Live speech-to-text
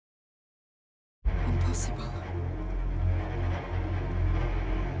possible?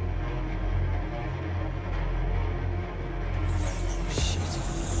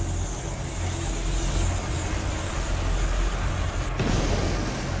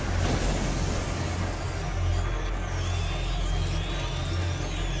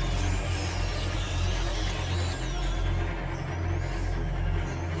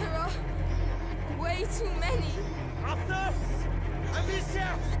 Too many. After!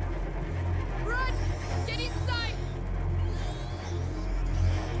 Amicia! Run! Get inside!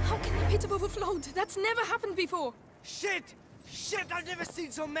 How can the pit have overflowed? That's never happened before. Shit! Shit, I've never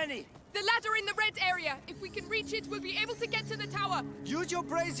seen so many! The ladder in the red area. If we can reach it, we'll be able to get to the tower. Use your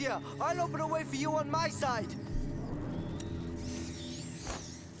brazier. I'll open a way for you on my side.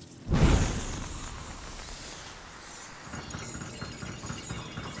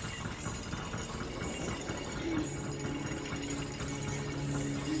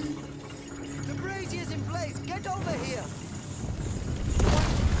 Get over here!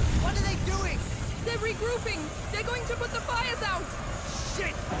 What are they doing? They're regrouping! They're going to put the fires out!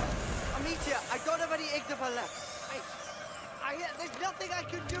 Shit! Amicia, I don't have any Ignifer left. There's nothing I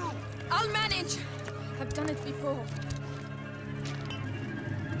can do! I'll manage! I've done it before.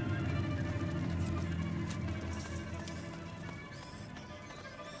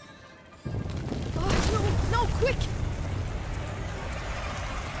 Oh, no, quick!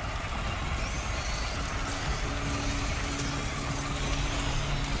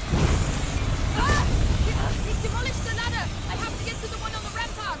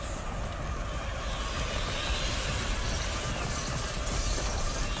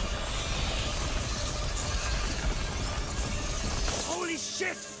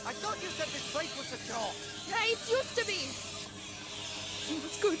 Shit! I thought you said this place was secure. Yeah, it used to be.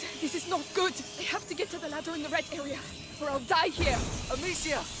 It's good. This is not good. I have to get to the ladder in the red area, or I'll die here.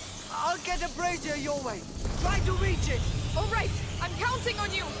 Amicia, I'll get a brazier your way. Try to reach it. All right, I'm counting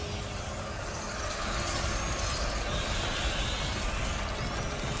on you.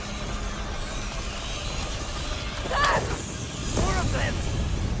 More of them!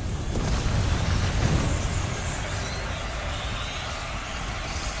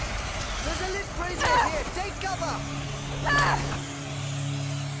 There's a lit brazier here! Take cover!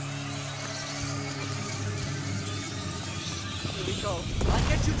 Here we go. I'll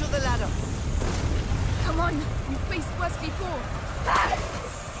get you to the ladder. Come on, you've faced worse before.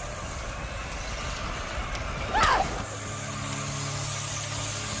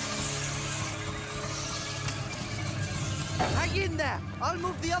 Hang in there! I'll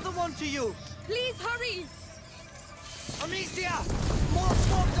move the other one to you! Please hurry! Amicia! More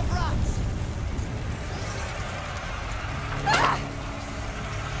swarms of rats!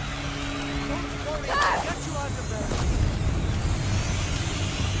 Don't worry, I'll get you out of there!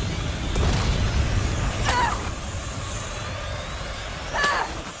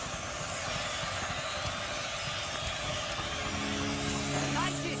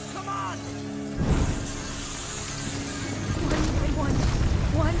 Light it! Come on!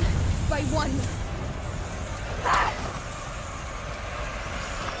 One by one.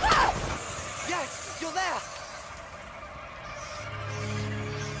 Yes! You're there!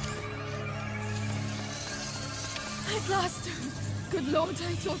 At last! Good Lord,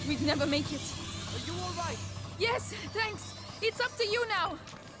 I thought we'd never make it. Are you all right? Yes, thanks. It's up to you now.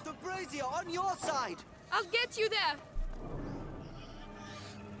 The brazier on your side! I'll get you there.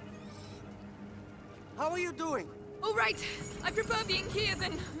 How are you doing? All right. I prefer being here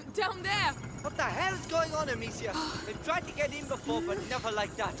than down there. What the hell is going on, Amicia? They've tried to get in before, but never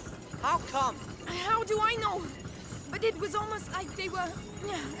like that. How come? How do I know? But it was almost like they were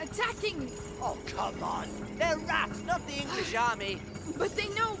attacking. Oh, come on. They're rats, not the English army. But they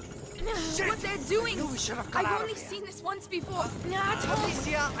know Shit! what they're doing. I knew we should have got I've out of only here. seen this once before. At home.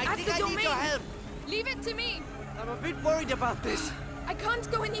 Amicia, I At think the I domain. need your help. Leave it to me. I'm a bit worried about this. I can't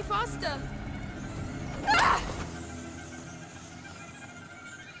go any faster.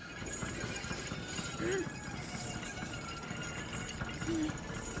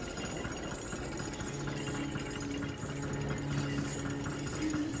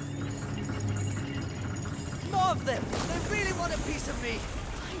 More of them! They really want a piece of me!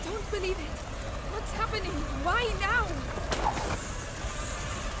 I don't believe it. What's happening? Why now?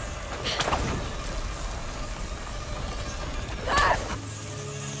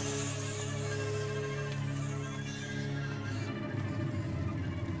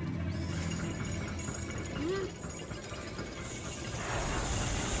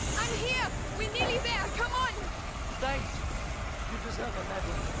 I'm here! We're nearly there! Come on! Thanks. You deserve a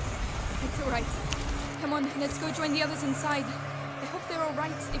medal. It's all right. Come on, let's go join the others inside. I hope they're all all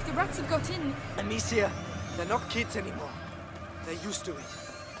right. If the rats have got in... Amicia, they're not kids anymore. They're used to it.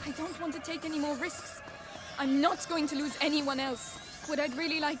 I don't want to take any more risks. I'm not going to lose anyone else. What I'd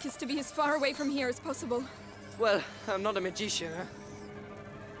really like is to be as far away from here as possible. Well, I'm not a magician, huh?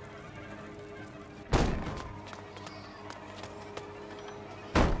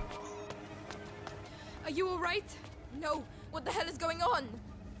 Are you all right? No. What the hell is going on?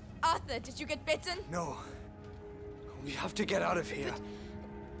 Arthur, did you get bitten? No. We have to get out of here.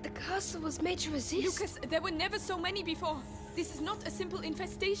 The castle was made to resist. Lucas, there were never so many before. This is not a simple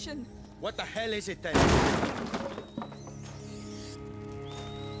infestation. What the hell is it then?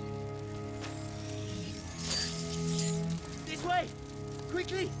 This way!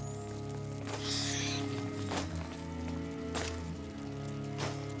 Quickly!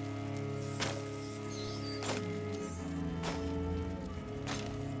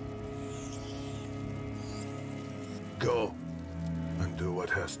 Go and do what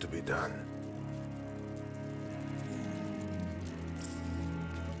has to be done.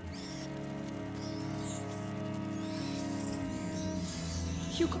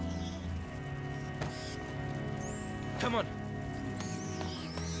 Hugo. Come on.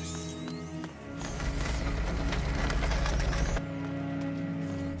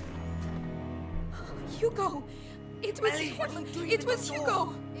 Hugo! It was Ellie, him! what are you doing It in was the Hugo!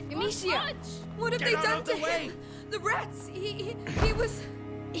 door? Amicia! What have Get they out done of to the way. him? The rats! He was...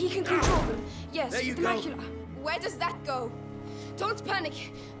 He can control them. Yes, There you the go. macula. Where does that go? Don't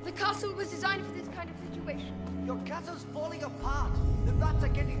panic. The castle was designed for this kind of situation. Your castle's falling apart. The rats are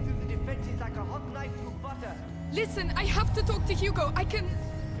getting through the defenses like a hot knife through butter. Listen, I have to talk to Hugo. I can...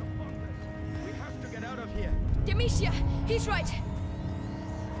 We have to get out of here. Demetia, he's right.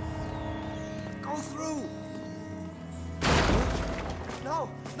 Go through! No!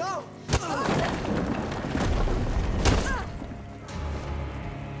 No!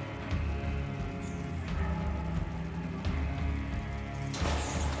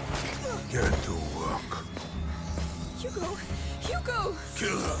 Get to work. Hugo! Hugo!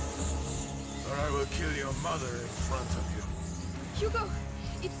 Kill her, or I will kill your mother in front of you. Hugo!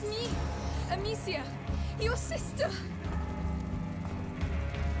 It's me! Amicia! Your sister!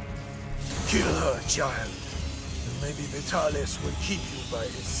 Kill her, child. And maybe Vitalis will keep you by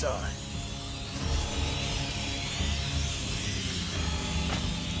his side.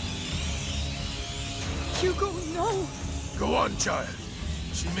 Hugo, no! Go on, child.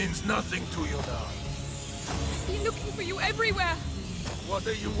 She means nothing to you now. I've been looking for you everywhere! What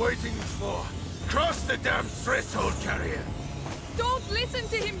are you waiting for? Cross the damn threshold, carrier. Don't listen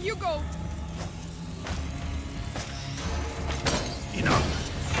to him, Hugo!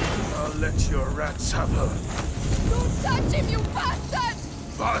 Enough. I'll let your rats have her. Don't touch him, you bastard!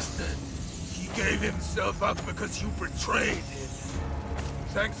 Bastard! He gave himself up because you betrayed him.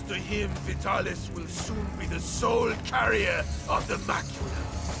 Thanks to him, Vitalis will soon be the sole carrier of the macula.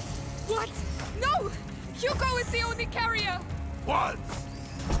 What? No! Hugo is the only carrier! Once!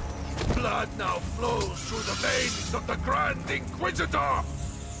 His blood now flows through the veins of the Grand Inquisitor!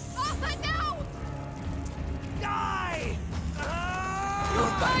 Arthur, no! Die!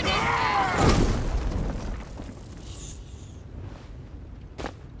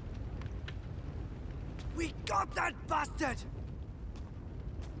 We got that bastard!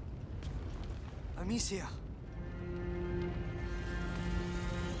 Amicia.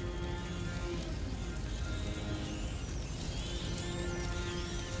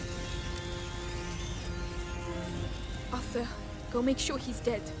 Arthur, go make sure he's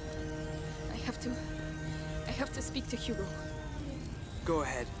dead. I have to speak to Hugo. Go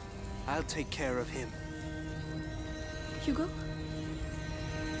ahead. I'll take care of him. Hugo?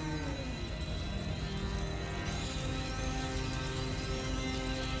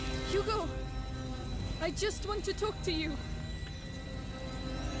 Hugo! I just want to talk to you.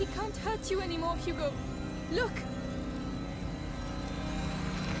 He can't hurt you anymore, Hugo. Look!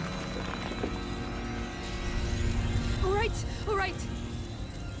 All right.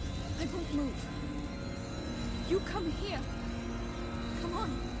 I won't move. You come here. Come on.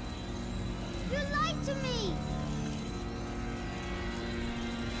 You lied to me!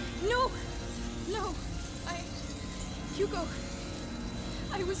 No! Hugo,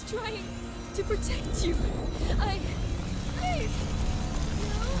 I was trying to protect you. Please!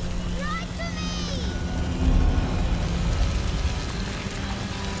 You lied to me!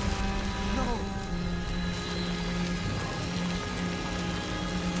 No!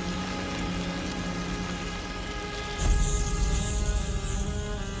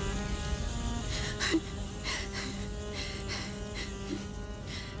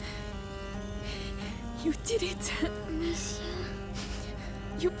 You did it. Amicia.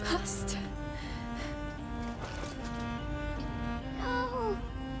 You passed. No.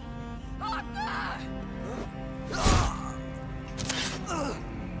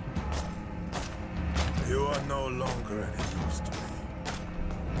 You are no longer any use to me.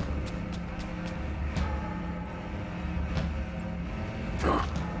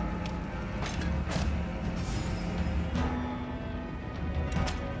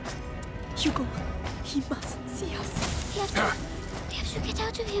 Hugo, he mustn't see us. We have to get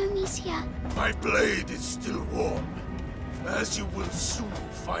out of here, Amicia. My blade is still warm, as you will soon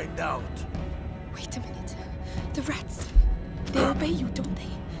find out. Wait a minute. The rats. They obey you, don't they?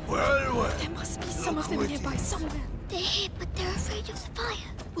 Well. There must be some of them nearby somewhere. They're here, but they're afraid of the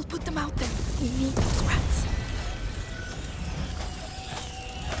fire. We'll put them out then. We need those rats.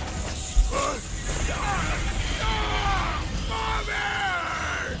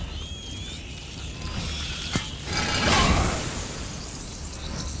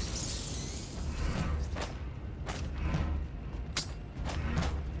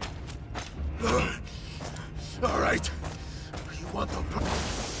 All right. You want them? The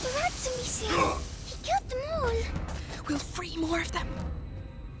rats, Amicia. He killed them all. We'll free more of them.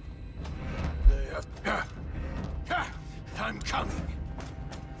 They have. I'm coming.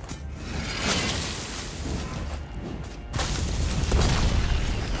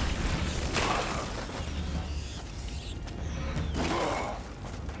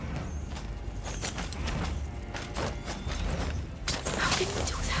 How can we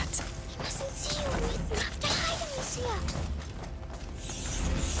do that? He mustn't see you. We have to hide, Amicia.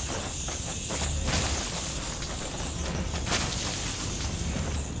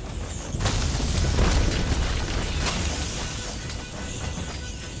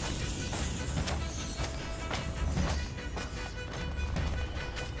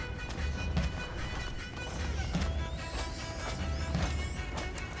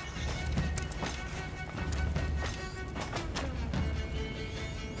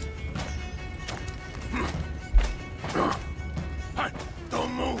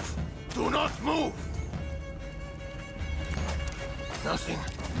 Don't move! Do not move! Nothing.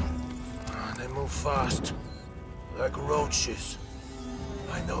 They move fast. Like roaches.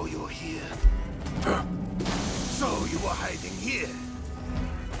 I know you're here. So you were hiding here?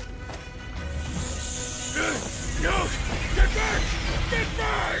 No! Get back! Get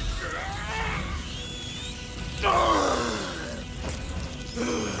back!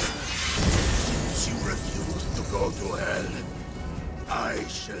 Since you refuse to go to hell, I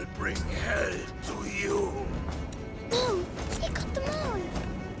shall bring hell to you. No, they got them all.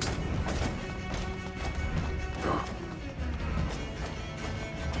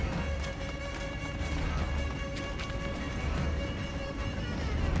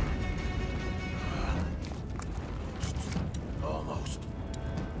 Almost.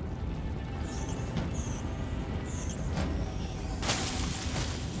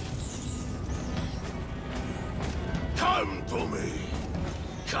 Come to me.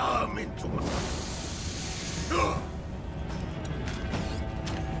 Come into my...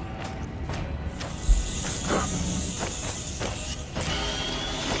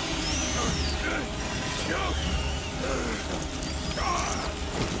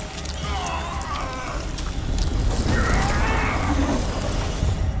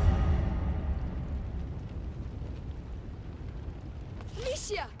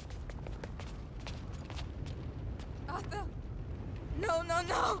 Alicia! Arthur! No, no,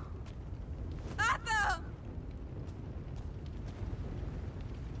 no! Arthur!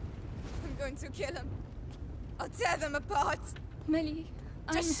 I'm going to kill him. I'll tear them apart. Melly,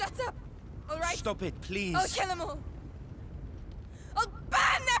 Just shut up, all right? Stop it, please. I'll kill them all. I'll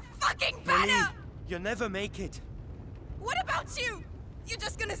burn their fucking Lily, banner! you'll never make it. What about you? You're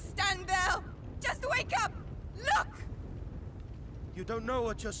just gonna stand there? Just wake up! Look! You don't know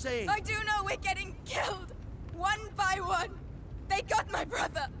what you're saying. I do know we're getting killed! One by one! They got my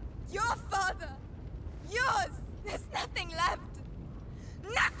brother! Your father! Yours! There's nothing left!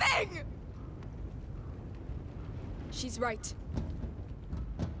 Nothing! she's right.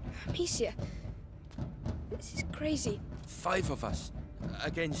 Amicia, this is crazy. 5 of us.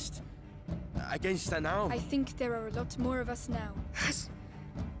 Against an army. I think there are a lot more of us now.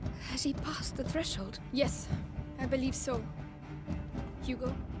 Has he passed the threshold? Yes, I believe so.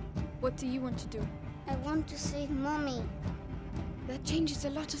 Hugo, what do you want to do? I want to save Mommy. That changes a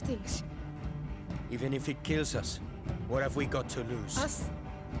lot of things. Even if it kills us, what have we got to lose? Us?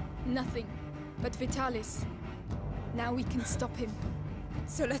 Nothing. But Vitalis. Now we can stop him.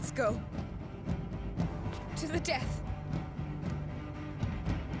 So let's go. To the death.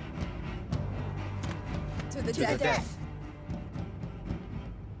 To the To the death. death.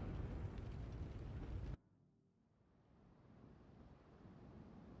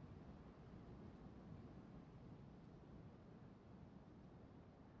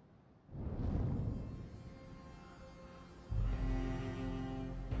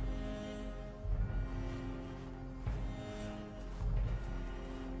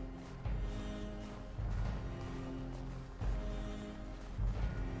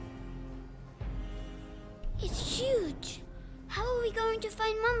 huge. How are we going to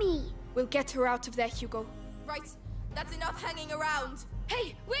find Mummy? We'll get her out of there, Hugo. Right, that's enough hanging around.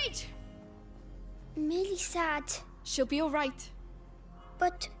 Hey, wait! I'm really sad. She'll be all right.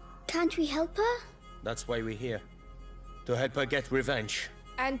 But can't we help her? That's why we're here. To help her get revenge.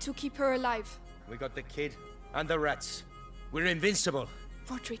 And to keep her alive. We got the kid and the rats. We're invincible.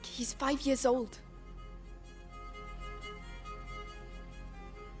 Roderick, he's 5 years old.